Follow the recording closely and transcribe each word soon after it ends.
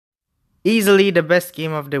Easily the best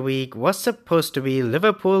game of the week was supposed to be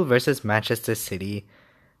Liverpool versus Manchester City,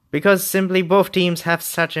 because simply both teams have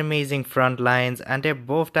such amazing front lines and they're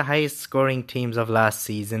both the highest scoring teams of last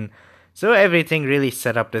season, so everything really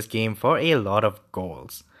set up this game for a lot of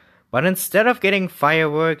goals. But instead of getting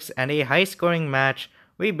fireworks and a high scoring match,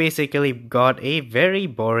 we basically got a very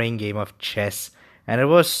boring game of chess, and it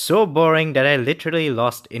was so boring that I literally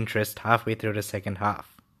lost interest halfway through the second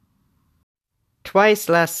half. Twice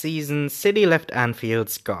last season, City left Anfield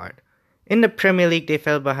scarred. In the Premier League, they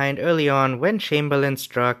fell behind early on when Chamberlain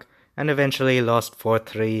struck and eventually lost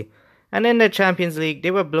 4-3. And in the Champions League,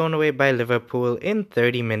 they were blown away by Liverpool in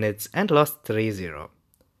 30 minutes and lost 3-0.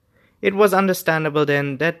 It was understandable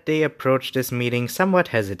then that they approached this meeting somewhat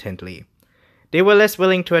hesitantly. They were less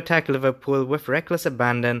willing to attack Liverpool with reckless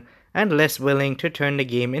abandon and less willing to turn the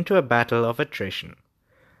game into a battle of attrition.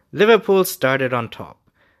 Liverpool started on top.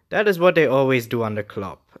 That is what they always do under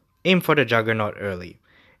Klopp. Aim for the juggernaut early.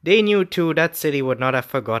 They knew too that City would not have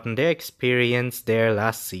forgotten their experience there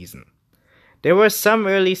last season. There were some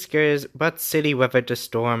early scares, but City weathered the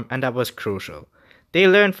storm, and that was crucial. They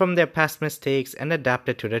learned from their past mistakes and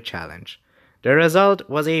adapted to the challenge. The result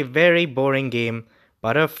was a very boring game,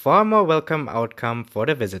 but a far more welcome outcome for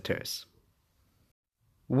the visitors.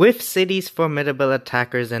 With City's formidable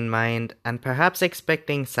attackers in mind, and perhaps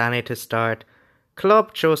expecting Sané to start,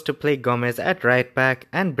 Klopp chose to play Gomez at right back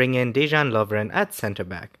and bring in Dejan Lovren at centre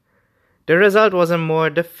back. The result was a more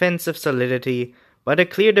defensive solidity, but a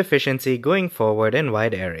clear deficiency going forward in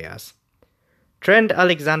wide areas. Trent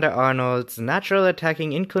Alexander-Arnold's natural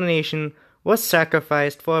attacking inclination was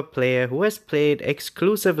sacrificed for a player who has played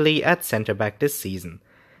exclusively at centre back this season,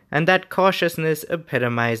 and that cautiousness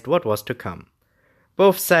epitomized what was to come.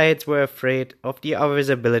 Both sides were afraid of the other's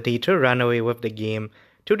ability to run away with the game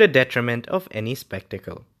to the detriment of any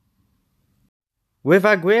spectacle. With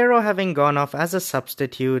Aguero having gone off as a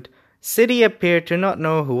substitute, City appeared to not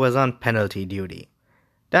know who was on penalty duty.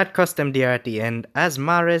 That cost them dear at the end, as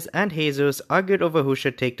Mahrez and Jesus argued over who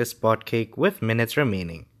should take the spot kick with minutes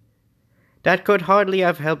remaining. That could hardly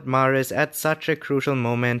have helped Mahrez at such a crucial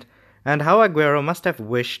moment, and how Aguero must have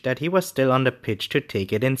wished that he was still on the pitch to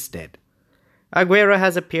take it instead. Aguero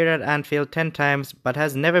has appeared at Anfield 10 times but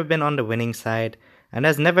has never been on the winning side, and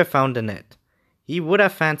has never found the net. He would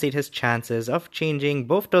have fancied his chances of changing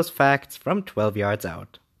both those facts from 12 yards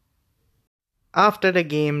out. After the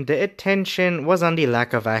game, the attention was on the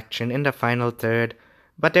lack of action in the final third,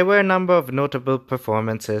 but there were a number of notable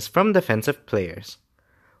performances from defensive players.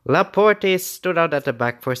 Laporte stood out at the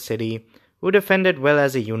back for City, who defended well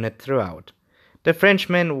as a unit throughout. The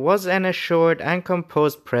Frenchman was an assured and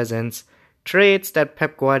composed presence, traits that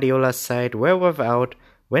Pep Guardiola's side were without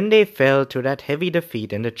when they fell to that heavy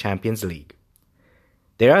defeat in the Champions League.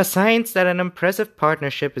 There are signs that an impressive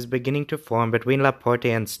partnership is beginning to form between Laporte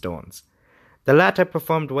and Stones. The latter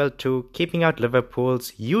performed well too, keeping out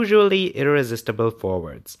Liverpool's usually irresistible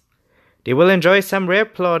forwards. They will enjoy some rare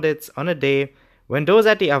plaudits on a day when those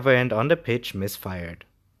at the other end on the pitch misfired.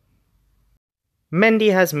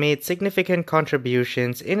 Mendy has made significant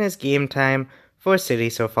contributions in his game time for City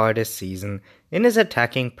so far this season in his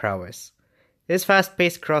attacking prowess. His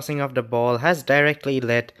fast-paced crossing of the ball has directly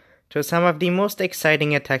led to some of the most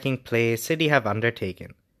exciting attacking plays City have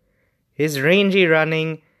undertaken. His rangy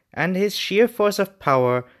running and his sheer force of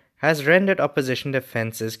power has rendered opposition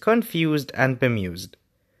defenses confused and bemused.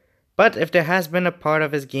 But if there has been a part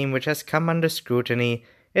of his game which has come under scrutiny,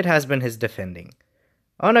 it has been his defending.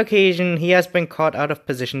 On occasion, he has been caught out of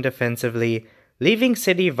position defensively, leaving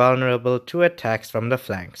City vulnerable to attacks from the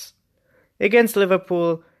flanks. Against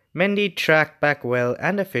Liverpool, Mendy tracked back well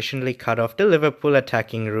and efficiently cut off the Liverpool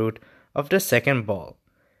attacking route of the second ball.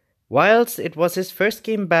 Whilst it was his first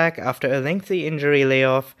game back after a lengthy injury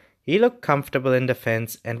layoff, he looked comfortable in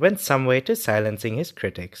defense and went some way to silencing his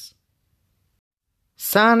critics.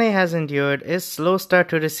 Sané has endured a slow start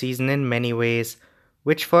to the season in many ways,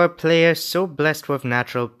 which for a player so blessed with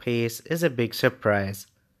natural pace is a big surprise.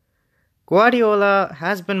 Guardiola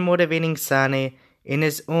has been motivating Sané in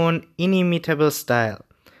his own inimitable style.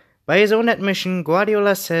 By his own admission,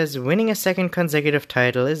 Guardiola says winning a second consecutive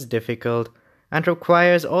title is difficult and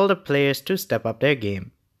requires all the players to step up their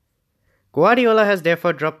game. Guardiola has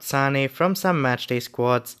therefore dropped Sané from some matchday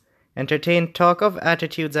squads, entertained talk of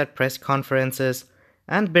attitudes at press conferences,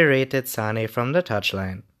 and berated Sané from the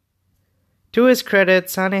touchline. To his credit,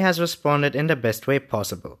 Sané has responded in the best way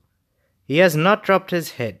possible. He has not dropped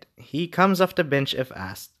his head. He comes off the bench if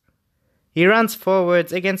asked. He runs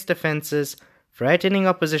forwards against defenses, frightening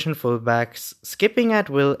opposition fullbacks, skipping at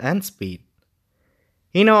will and speed.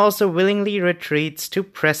 He now also willingly retreats to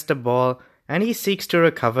press the ball and he seeks to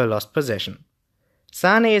recover lost possession.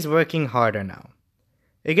 Sane is working harder now.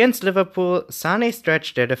 Against Liverpool, Sane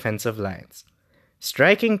stretched their defensive lines.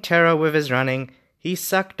 Striking terror with his running, he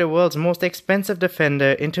sucked the world's most expensive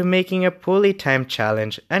defender into making a poorly timed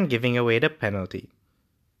challenge and giving away the penalty.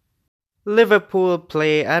 Liverpool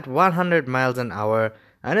play at 100 miles an hour,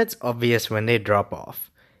 and it's obvious when they drop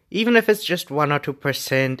off. Even if it's just 1 or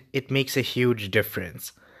 2%, it makes a huge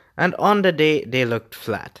difference. And on the day, they looked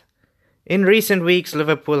flat. In recent weeks,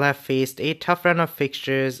 Liverpool have faced a tough run of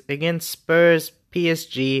fixtures against Spurs,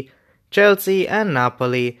 PSG, Chelsea, and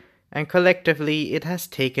Napoli, and collectively it has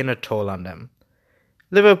taken a toll on them.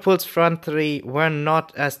 Liverpool's front three were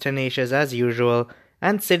not as tenacious as usual,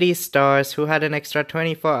 and City's stars, who had an extra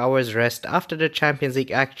 24 hours rest after the Champions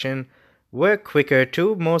League action, were quicker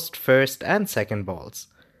to most first and second balls.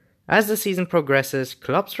 As the season progresses,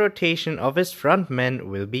 Klopp's rotation of his front men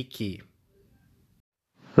will be key.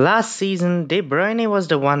 Last season, De Bruyne was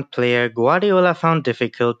the one player Guardiola found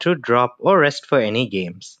difficult to drop or rest for any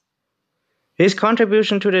games. His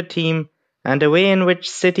contribution to the team and the way in which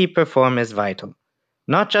City perform is vital,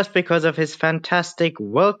 not just because of his fantastic,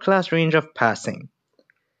 world-class range of passing.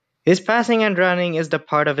 His passing and running is the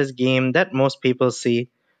part of his game that most people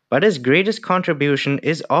see, but his greatest contribution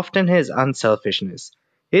is often his unselfishness,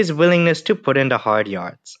 his willingness to put in the hard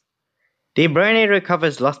yards. De Bruyne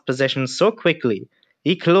recovers lost possession so quickly,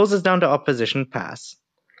 he closes down the opposition pass.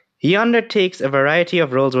 He undertakes a variety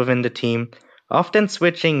of roles within the team, often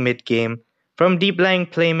switching mid-game, from deep-lying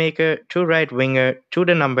playmaker to right winger to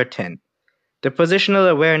the number 10. The positional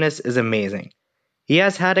awareness is amazing. He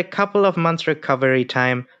has had a couple of months recovery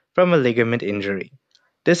time from a ligament injury.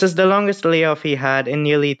 This is the longest layoff he had in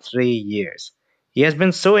nearly 3 years. He has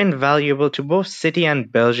been so invaluable to both City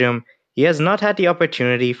and Belgium, he has not had the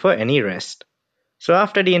opportunity for any rest. So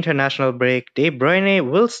after the international break, De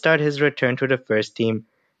Bruyne will start his return to the first team,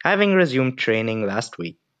 having resumed training last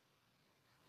week.